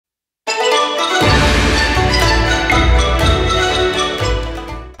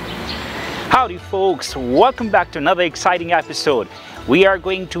folks, welcome back to another exciting episode. We are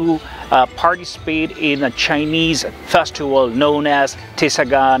going to participate in a Chinese festival known as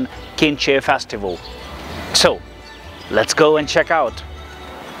Tisagan Kinche Festival. So let's go and check out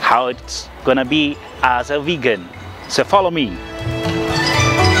how it's gonna be as a vegan. So follow me.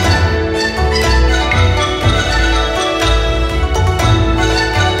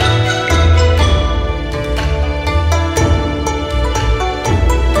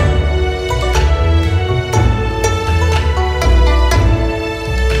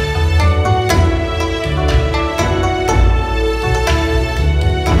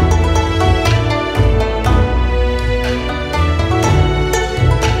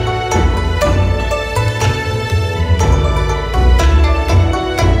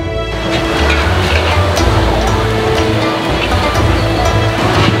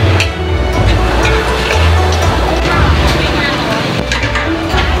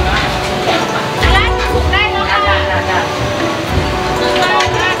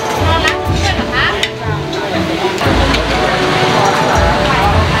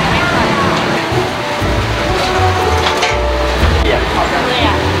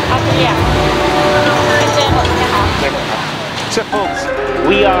 So folks,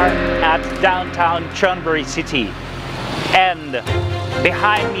 we are at downtown Chonburi city, and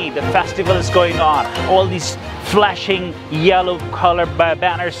behind me the festival is going on. All these flashing yellow color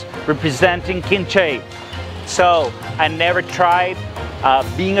banners representing Kinche. So I never tried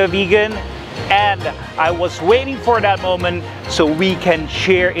being a vegan, and I was waiting for that moment so we can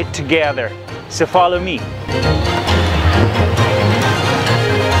share it together. So follow me.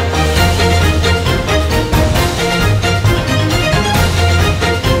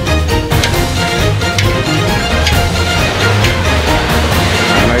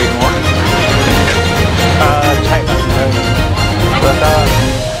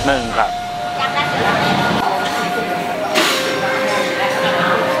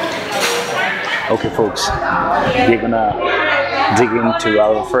 Okay folks, we're gonna dig into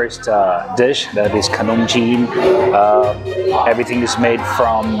our first dish, that is Kanongjiin. Everything is made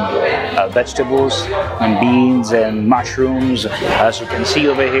from vegetables and beans and mushrooms. As you can see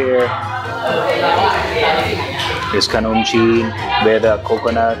over here, is Kanongjiin with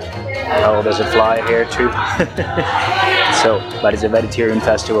coconut. Oh, there's a fly here too. So, but it's a vegetarian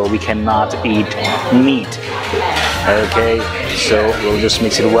festival, we cannot eat meat. Okay, so we'll just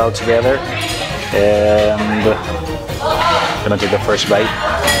mix it well together. And I'm gonna take the first bite.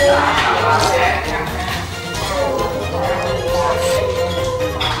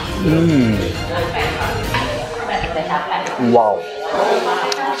 Wow,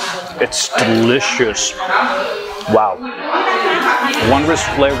 it's delicious. Wow, wondrous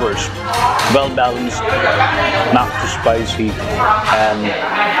flavors, well balanced, not too spicy,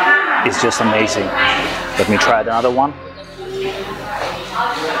 and it's just amazing. Let me try another one.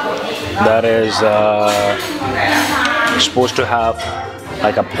 That is supposed to have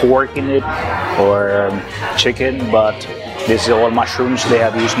like a pork in it or chicken, but this is all mushrooms. They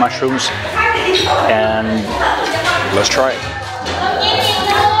have used mushrooms, and let's try it.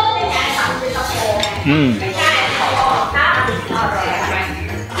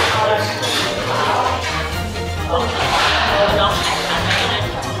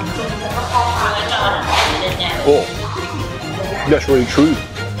 Oh, that's really true.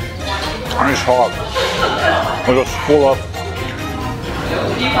 And it's hot. It was full of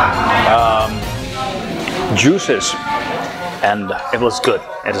juices, and it was good.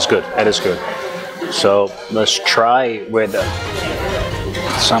 It is good. It is good. So let's try with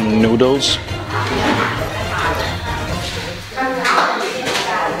some noodles.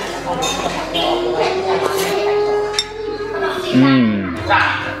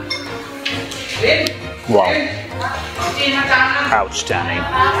 Wow. Outstanding.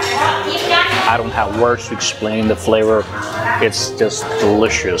 I don't have words to explain the flavor. It's just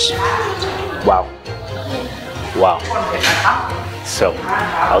delicious. Wow. Wow. So,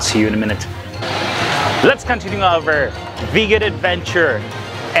 I'll see you in a minute. Let's continue our vegan adventure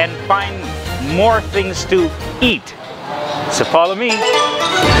and find more things to eat. So follow me.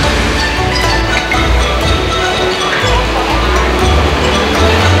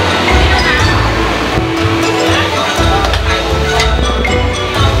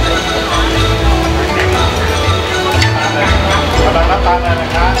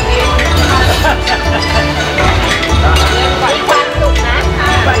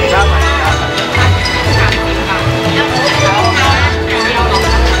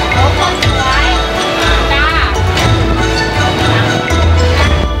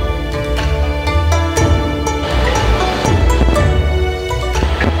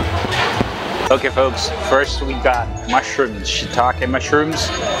 Okay folks, first we got mushrooms, shiitake mushrooms,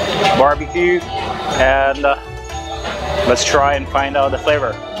 barbecue, and let's try and find out the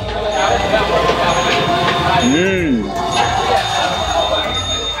flavor.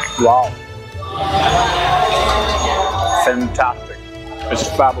 Wow. Fantastic. It's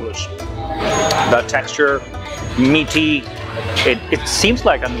fabulous. The texture, meaty. It seems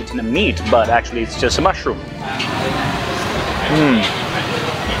like I'm eating a meat, but actually it's just a mushroom.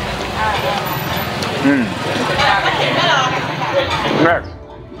 Yes.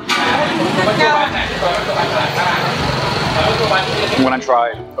 I'm gonna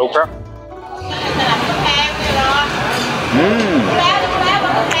try okra.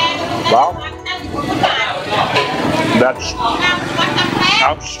 Wow. That's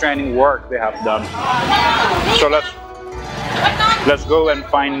outstanding work they have done. So let's go and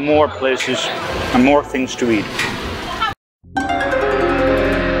find more places and more things to eat.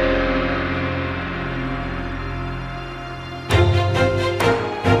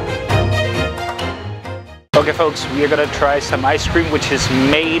 Okay folks, we are gonna try some ice cream which is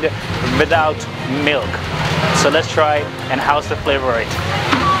made without milk. So let's try, and how's the flavor of it?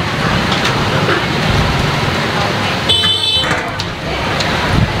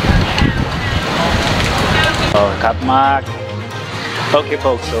 Oh, cut mark. Okay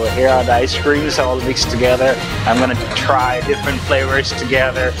folks, so here are the ice creams all mixed together. I'm gonna try different flavors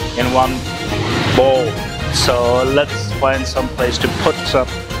together in one bowl. So let's find some place to put some.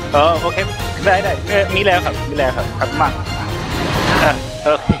 Oh, okay. ได้มีแล้วครับครับมากโ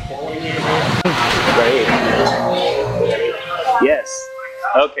อเค Great. Yes.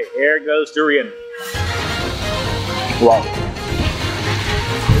 Okay, here goes durian. Wow.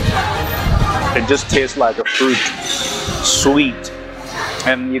 It just tastes like a fruit, sweet,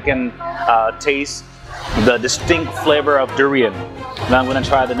 and you can taste the distinct flavor of durian. Now I'm gonna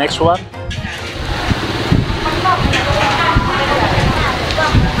try the next one.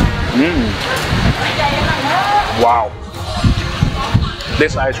 Wow,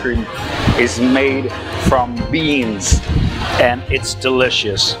 this ice cream is made from beans and it's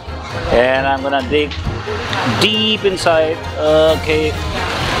delicious. And I'm gonna dig deep inside. Okay,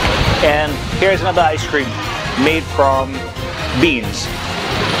 and here's another ice cream made from beans.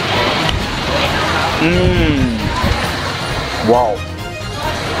 Wow,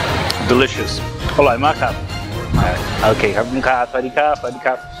 delicious. อร่อยมากครับ โอเคครับคุณครับสวัสดีครับสวัสดีค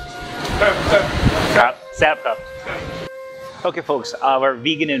รับครับแซ่บครับ Okay folks, our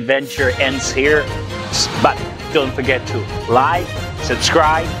vegan adventure ends here, but don't forget to like,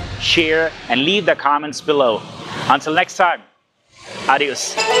 subscribe, share, and leave the comments below. Until next time, adios.